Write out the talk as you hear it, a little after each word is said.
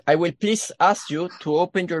I will please ask you to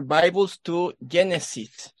open your Bibles to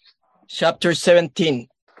Genesis chapter 17.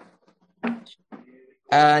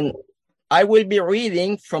 And I will be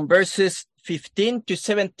reading from verses 15 to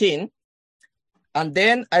 17. And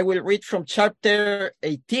then I will read from chapter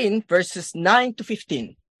 18, verses 9 to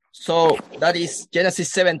 15. So that is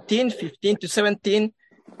Genesis 17, 15 to 17.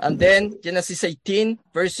 And then Genesis 18,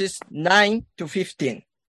 verses 9 to 15.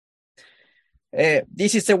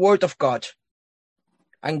 This is the word of God.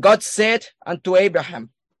 And God said unto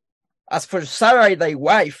Abraham, As for Sarai thy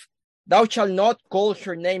wife, thou shalt not call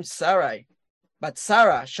her name Sarai, but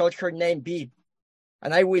Sarah shall her name be.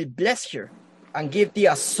 And I will bless her, and give thee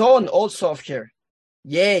a son also of her.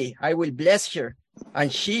 Yea, I will bless her,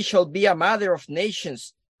 and she shall be a mother of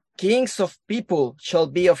nations. Kings of people shall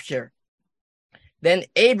be of her. Then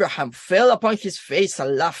Abraham fell upon his face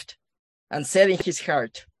and laughed, and said in his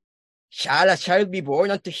heart, Shall a child be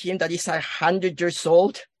born unto him that is 100 years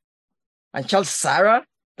old? And shall Sarah,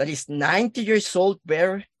 that is 90 years old,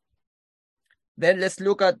 bear? Then let's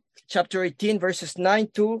look at chapter 18, verses 9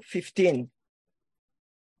 to 15.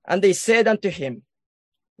 And they said unto him,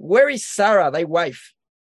 Where is Sarah thy wife?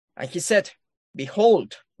 And he said,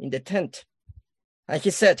 Behold, in the tent. And he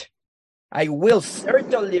said, I will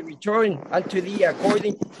certainly return unto thee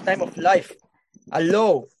according to the time of life. And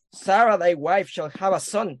lo, Sarah thy wife shall have a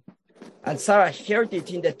son. And Sarah heard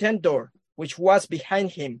it in the tent door, which was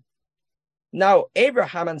behind him. Now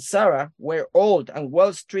Abraham and Sarah were old and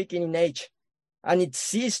well stricken in age, and it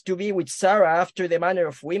ceased to be with Sarah after the manner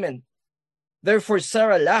of women. Therefore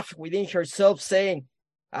Sarah laughed within herself, saying,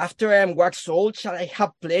 After I am waxed old, shall I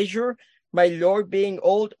have pleasure, my Lord being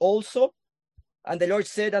old also? And the Lord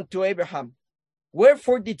said unto Abraham,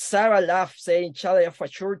 Wherefore did Sarah laugh, saying, Shall I of a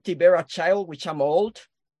surety bear a child which am old?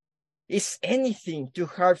 Is anything too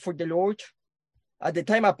hard for the Lord? At the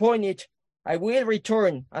time appointed, I will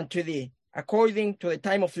return unto thee, according to the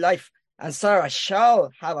time of life, and Sarah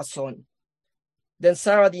shall have a son. Then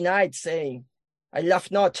Sarah denied, saying, I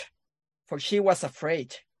laugh not, for she was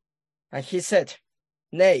afraid. And he said,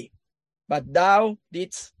 Nay, but thou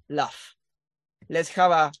didst laugh. Let's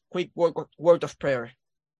have a quick word of prayer.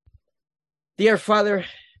 Dear Father,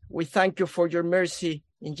 we thank you for your mercy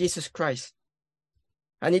in Jesus Christ.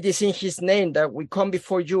 And it is in his name that we come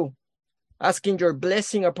before you, asking your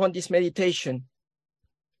blessing upon this meditation.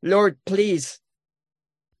 Lord, please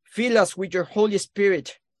fill us with your Holy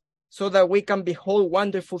Spirit so that we can behold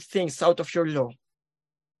wonderful things out of your law.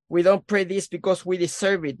 We don't pray this because we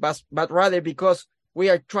deserve it, but rather because we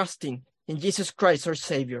are trusting in Jesus Christ, our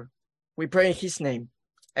Savior. We pray in his name.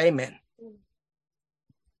 Amen.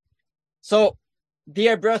 So,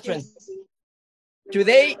 dear brethren,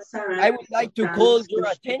 today I would like to call your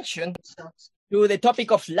attention to the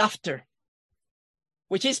topic of laughter,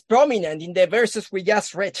 which is prominent in the verses we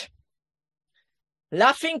just read.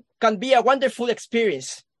 Laughing can be a wonderful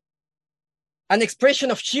experience, an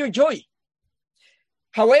expression of sheer joy.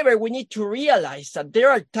 However, we need to realize that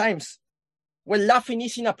there are times when laughing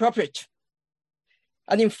is inappropriate.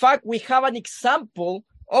 And in fact, we have an example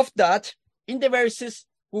of that in the verses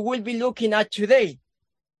we will be looking at today.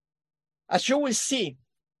 As you will see,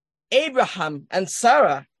 Abraham and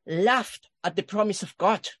Sarah laughed at the promise of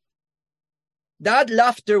God. That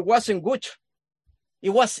laughter wasn't good. It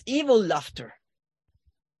was evil laughter.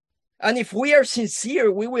 And if we are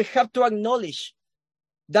sincere, we will have to acknowledge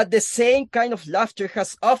that the same kind of laughter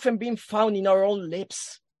has often been found in our own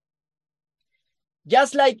lips.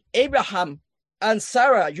 Just like Abraham and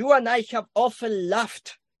Sarah, you and I have often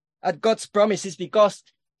laughed at God's promises because,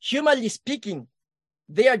 humanly speaking,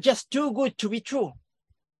 they are just too good to be true.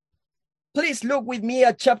 Please look with me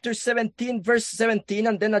at chapter 17, verse 17,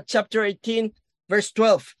 and then at chapter 18, verse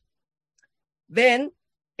 12. Then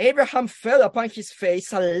Abraham fell upon his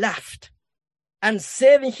face and laughed, and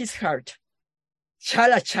said in his heart,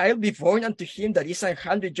 Shall a child be born unto him that is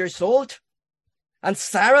 100 years old? And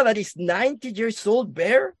Sarah that is 90 years old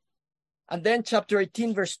bear? And then chapter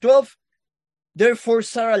 18, verse 12. Therefore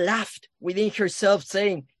Sarah laughed within herself,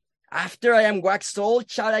 saying, After I am waxed old,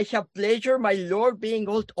 shall I have pleasure, my Lord being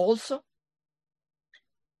old also?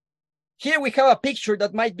 Here we have a picture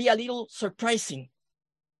that might be a little surprising.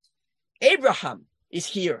 Abraham is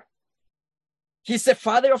here. He's the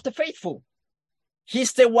father of the faithful.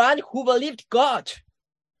 He's the one who believed God.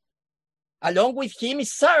 Along with him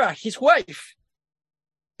is Sarah, his wife.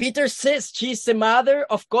 Peter says she is the mother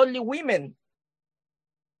of godly women.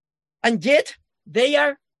 And yet they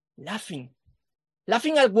are laughing.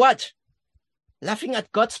 Laughing at what? Laughing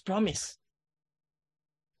at God's promise.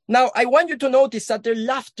 Now, I want you to notice that their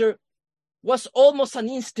laughter was almost an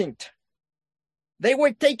instinct. They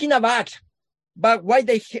were taken aback but what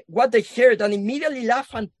they heard, and immediately laugh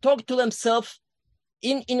and talk to themselves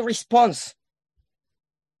in response.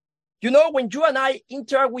 You know, when you and I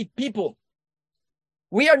interact with people,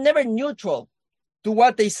 we are never neutral to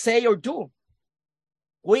what they say or do.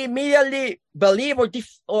 We immediately believe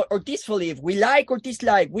or disbelieve. We like or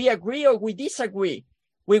dislike. We agree or we disagree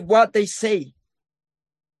with what they say.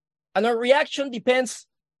 And our reaction depends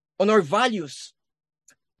on our values,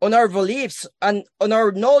 on our beliefs, and on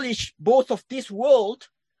our knowledge both of this world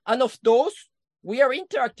and of those we are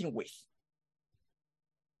interacting with.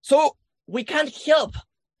 So we can't help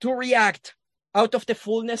to react out of the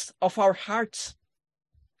fullness of our hearts.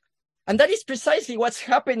 And that is precisely what's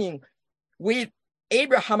happening with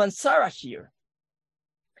Abraham and Sarah here.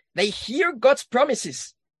 They hear God's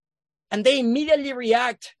promises and they immediately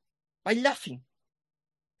react by laughing.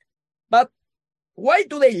 But why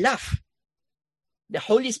do they laugh? The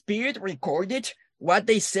Holy Spirit recorded what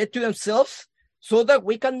they said to themselves so that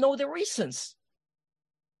we can know the reasons.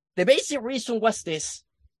 The basic reason was this.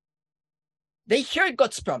 They heard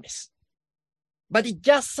God's promise, but it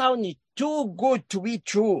just sounded too good to be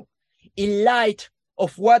true in light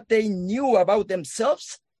of what they knew about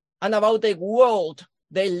themselves and about the world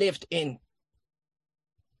they lived in.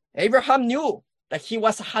 Abraham knew that he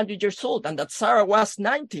was 100 years old and that Sarah was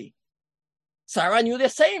 90. Sarah knew the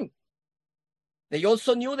same. They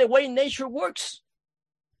also knew the way nature works.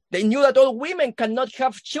 They knew that all women cannot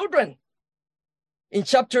have children. In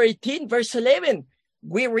chapter 18, verse 11,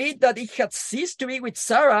 we read that it had ceased to be with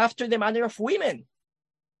Sarah after the manner of women.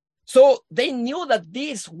 So they knew that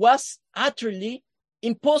this was utterly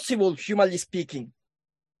impossible, humanly speaking.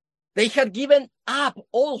 They had given up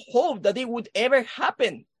all hope that it would ever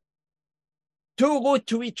happen. Too good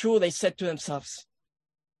to be true, they said to themselves.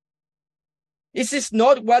 This is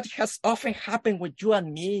not what has often happened with you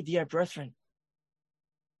and me, dear brethren.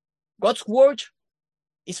 God's word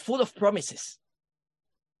is full of promises.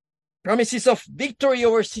 Promises of victory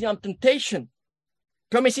over sin and temptation.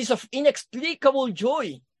 Promises of inexplicable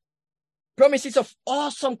joy. Promises of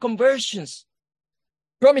awesome conversions.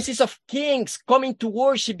 Promises of kings coming to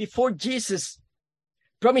worship before Jesus.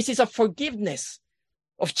 Promises of forgiveness,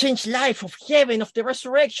 of changed life, of heaven, of the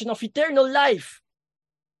resurrection, of eternal life.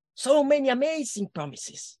 So many amazing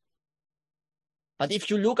promises. But if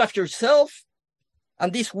you look at yourself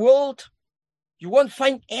and this world, you won't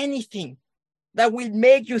find anything that will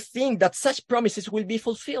make you think that such promises will be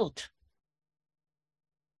fulfilled.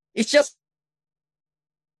 It's just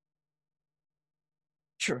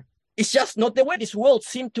not the way this world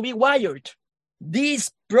seems to be wired.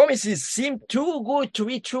 These promises seem too good to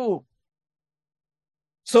be true.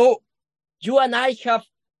 So you and I have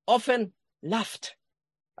often laughed.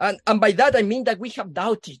 And by that, I mean that we have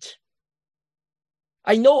doubted.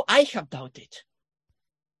 I know I have doubted.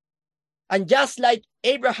 And just like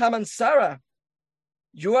Abraham and Sarah,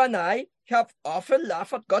 you and I have often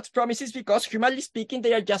laughed at God's promises because, humanly speaking,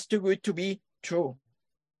 they are just too good to be true.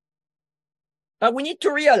 But we need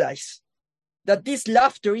to realize that this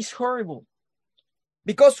laughter is horrible.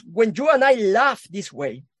 Because when you and I laugh this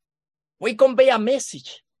way, we convey a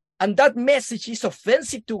message. And that message is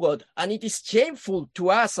offensive to God, and it is shameful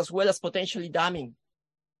to us as well as potentially damning.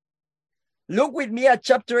 Look with me at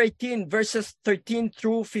chapter 18, verses 13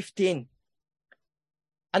 through 15.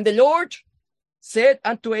 And the Lord said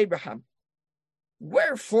unto Abraham,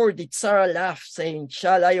 Wherefore did Sarah laugh, saying,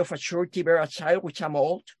 Shall I of a surety bear a child which am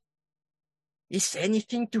old? Is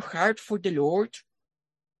anything too hard for the Lord?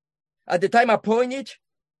 At the time appointed,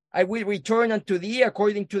 I will return unto thee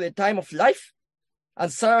according to the time of life,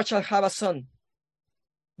 and Sarah shall have a son.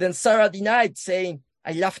 Then Sarah denied, saying,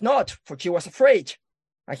 I laugh not, for she was afraid.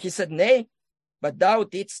 And he said, Nay, but thou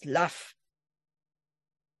didst laugh.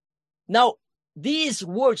 Now, these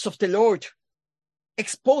words of the Lord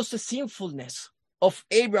expose the sinfulness of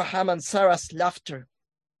Abraham and Sarah's laughter.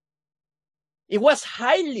 It was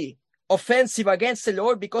highly offensive against the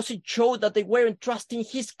Lord because it showed that they weren't trusting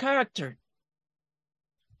his character.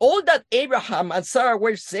 All that Abraham and Sarah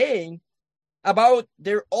were saying about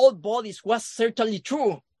their old bodies was certainly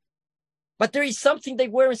true. But there is something they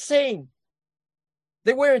weren't saying.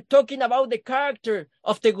 They weren't talking about the character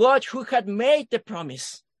of the God who had made the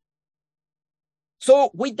promise.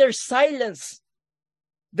 So with their silence,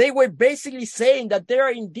 they were basically saying that there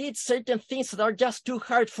are indeed certain things that are just too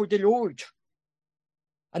hard for the Lord.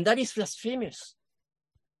 And that is blasphemous.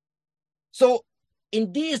 So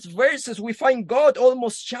in these verses, we find God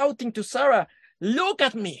almost shouting to Sarah, look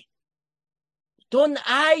at me. Don't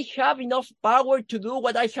I have enough power to do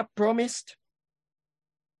what I have promised?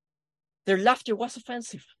 Their laughter was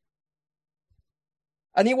offensive.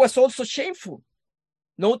 And it was also shameful.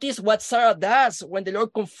 Notice what Sarah does when the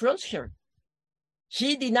Lord confronts her.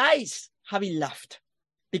 She denies having laughed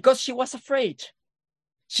because she was afraid.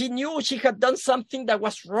 She knew she had done something that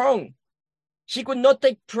was wrong. She could not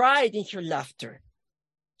take pride in her laughter.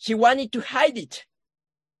 She wanted to hide it.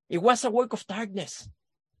 It was a work of darkness.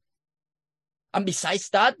 And besides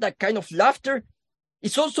that kind of laughter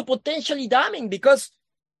is also potentially damning because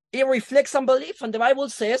it reflects unbelief. And the Bible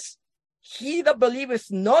says, he that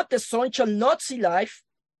believeth not the Son shall not see life,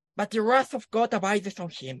 but the wrath of God abideth on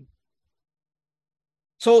him.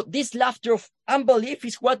 So this laughter of unbelief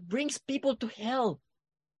is what brings people to hell.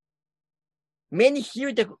 Many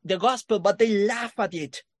hear the gospel, but they laugh at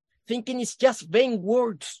it, thinking it's just vain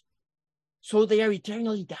words. So they are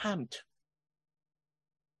eternally damned.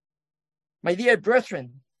 My dear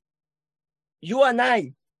brethren, you and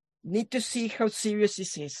I need to see how serious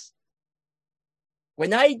this is.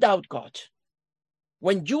 When I doubt God,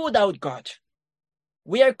 when you doubt God,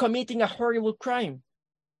 we are committing a horrible crime.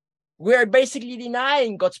 We are basically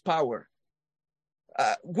denying God's power.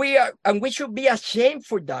 We should be ashamed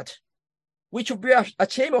for that. We should be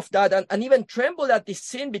ashamed of that and even tremble at this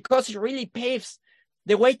sin because it really paves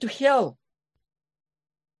the way to hell.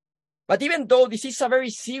 But even though this is a very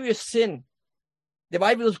serious sin, the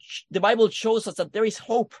Bible shows us that there is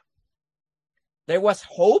hope. There was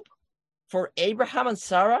hope for Abraham and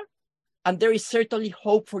Sarah, and there is certainly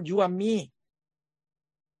hope for you and me.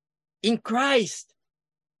 In Christ,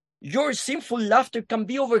 your sinful laughter can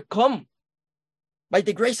be overcome by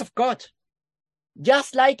the grace of God,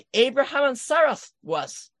 just like Abraham and Sarah's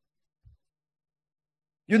was.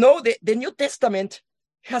 You know, the New Testament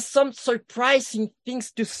has some surprising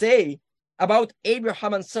things to say about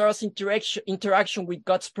Abraham and Sarah's interaction with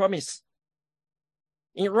God's promise.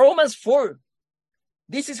 In Romans 4,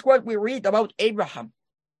 this is what we read about Abraham.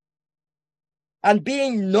 And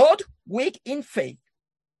being not weak in faith,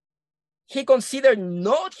 he considered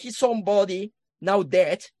not his own body now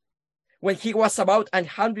dead, when he was about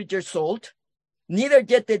 100 years old, neither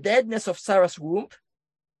yet the deadness of Sarah's womb.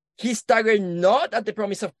 He staggered not at the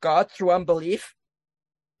promise of God through unbelief,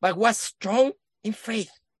 but was strong in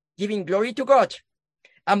faith, giving glory to God,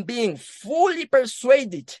 and being fully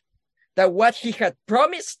persuaded that what he had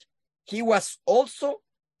promised, he was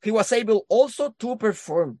able also to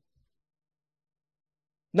perform.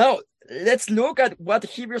 Now, let's look at what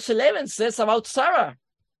Hebrews 11 says about Sarah.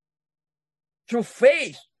 Through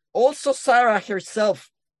faith, also Sarah herself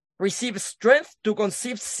received strength to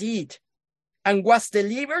conceive seed, and was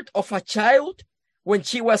delivered of a child when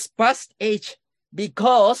she was past age,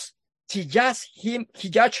 because he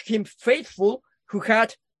judged him faithful who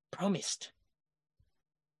had promised.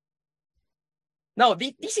 Now,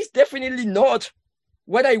 this is definitely not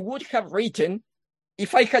what I would have written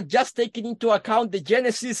if I had just taken into account the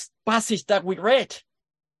Genesis passage that we read.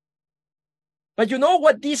 But you know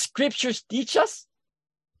what these scriptures teach us?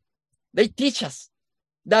 They teach us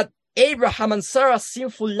that Abraham and Sarah's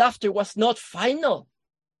sinful laughter was not final.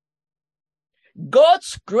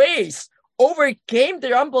 God's grace overcame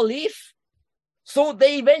their unbelief, so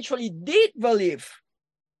they eventually did believe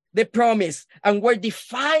the promise and were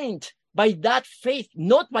defined by that faith,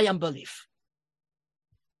 not by unbelief.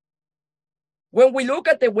 When we look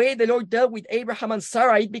at the way the Lord dealt with Abraham and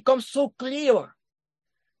Sarah, it becomes so clear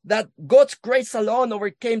that God's grace alone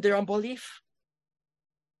overcame their unbelief.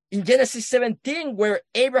 In Genesis 17, where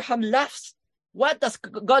Abraham laughs, what does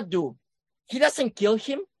God do? He doesn't kill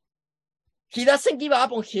him. He doesn't give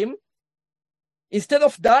up on him. Instead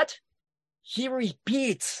of that, he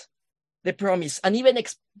repeats the promise and even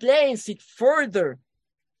explains it further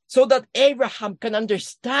so that Abraham can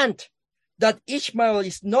understand that Ishmael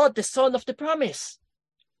is not the son of the promise.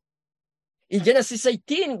 In Genesis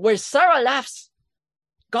 18, where Sarah laughs,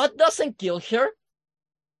 God doesn't kill her.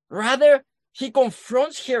 Rather, he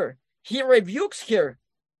confronts her, he rebukes her,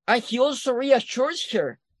 and he also reassures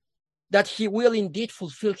her that he will indeed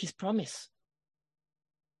fulfill his promise.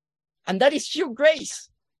 And that is sheer grace.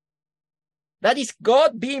 That is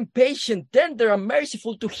God being patient, tender, and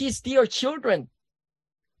merciful to his dear children.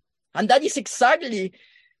 And that is exactly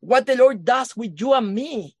what the Lord does with you and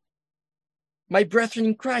me, my brethren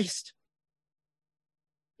in Christ.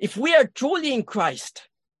 If we are truly in Christ,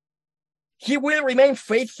 he will remain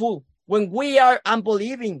faithful when we are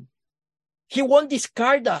unbelieving. He won't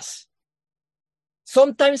discard us.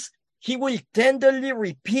 Sometimes he will tenderly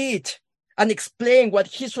repeat and explain what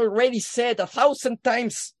he's already said 1,000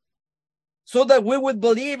 times so that we would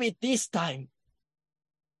believe it this time.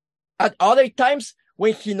 At other times,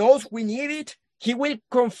 when he knows we need it, he will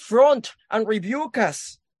confront and rebuke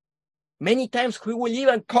us. Many times he will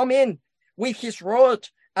even come in with his rod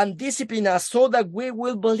and discipline us so that we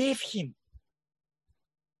will believe him.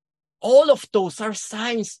 All of those are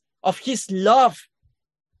signs of his love.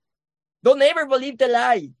 Don't ever believe the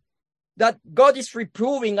lie that God is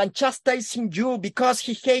reproving and chastising you because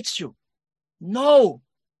he hates you. No,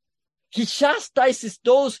 he chastises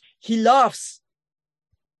those he loves.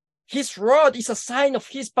 His rod is a sign of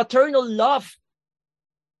his paternal love.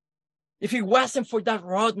 If it wasn't for that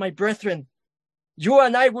rod, my brethren, you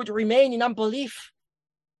and I would remain in unbelief.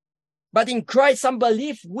 But in Christ,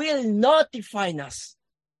 unbelief will not define us.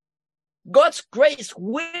 God's grace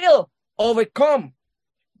will overcome.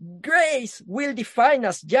 Grace will define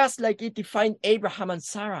us just like it defined Abraham and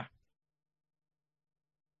Sarah.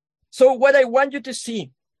 So what I want you to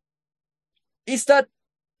see is that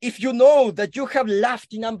if you know that you have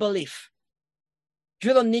laughed in unbelief,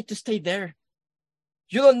 you don't need to stay there.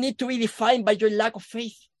 You don't need to be defined by your lack of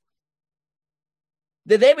faith.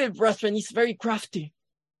 The devil, brethren, is very crafty.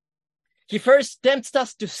 He first tempts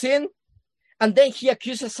us to sin, and then he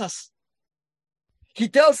accuses us. He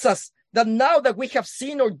tells us that now that we have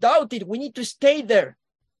sinned or doubted, we need to stay there.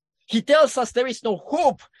 He tells us there is no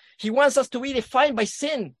hope. He wants us to be defined by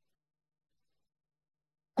sin.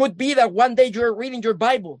 Could be that one day you're reading your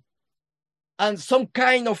Bible and some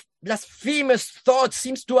kind of blasphemous thought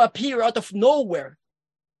seems to appear out of nowhere.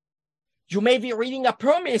 You may be reading a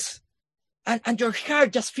promise and your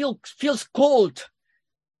heart just feels cold.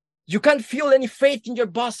 You can't feel any faith in your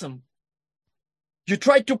bosom. You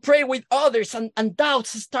try to pray with others and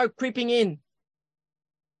doubts start creeping in.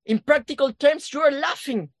 In practical terms, you are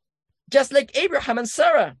laughing, just like Abraham and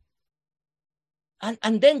Sarah.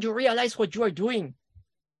 And then you realize what you are doing.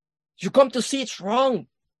 You come to see it's wrong.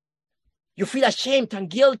 You feel ashamed and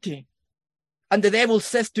guilty. And the devil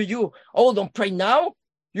says to you, oh, don't pray now,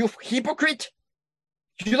 you hypocrite.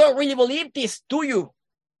 You don't really believe this, do you?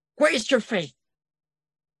 Where is your faith?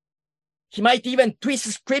 He might even twist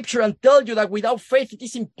scripture and tell you that without faith, it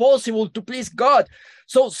is impossible to please God.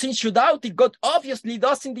 So since you doubt it, God obviously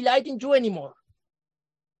doesn't delight in you anymore.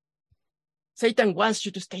 Satan wants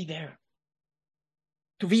you to stay there,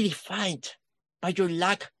 to be defined by your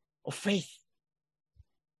lack of faith.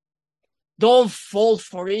 Don't fall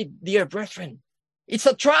for it, dear brethren. It's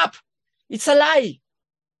a trap. It's a lie.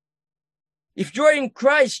 If you are in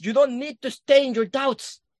Christ, you don't need to stay in your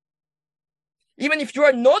doubts. Even if you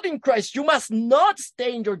are not in Christ, you must not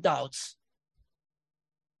stay in your doubts.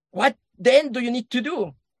 What then do you need to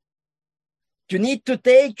do? You need to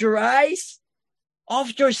take your eyes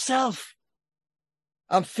off yourself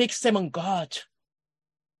and fix them on God.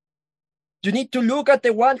 You need to look at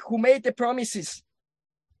the one who made the promises.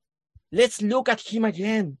 Let's look at him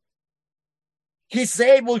again. He's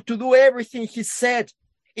able to do everything he said.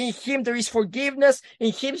 In him there is forgiveness.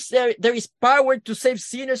 In him there is power to save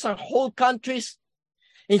sinners and whole countries.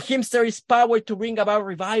 In him there is power to bring about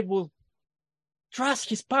revival. Trust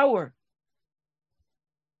his power.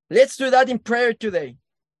 Let's do that in prayer today.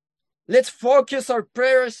 Let's focus our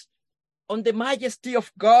prayers on the majesty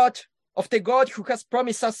of God, of the God who has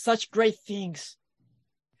promised us such great things.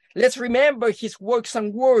 Let's remember his works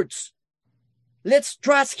and words. Let's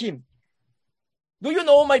trust him. Do you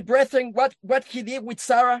know, my brethren, what he did with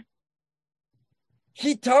Sarah?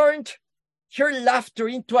 He turned her laughter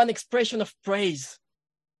into an expression of praise.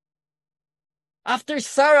 After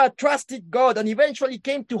Sarah trusted God and eventually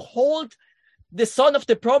came to hold the son of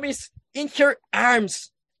the promise in her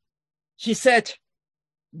arms, she said,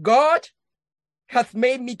 God hath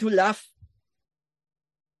made me to laugh,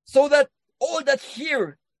 so that all that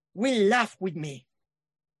hear will laugh with me.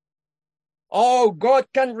 Oh, God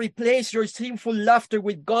can replace your sinful laughter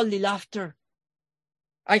with godly laughter.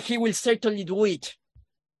 And he will certainly do it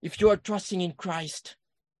if you are trusting in Christ.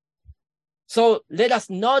 So let us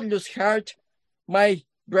not lose heart, my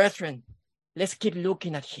brethren. Let's keep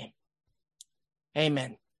looking at him.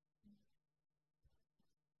 Amen.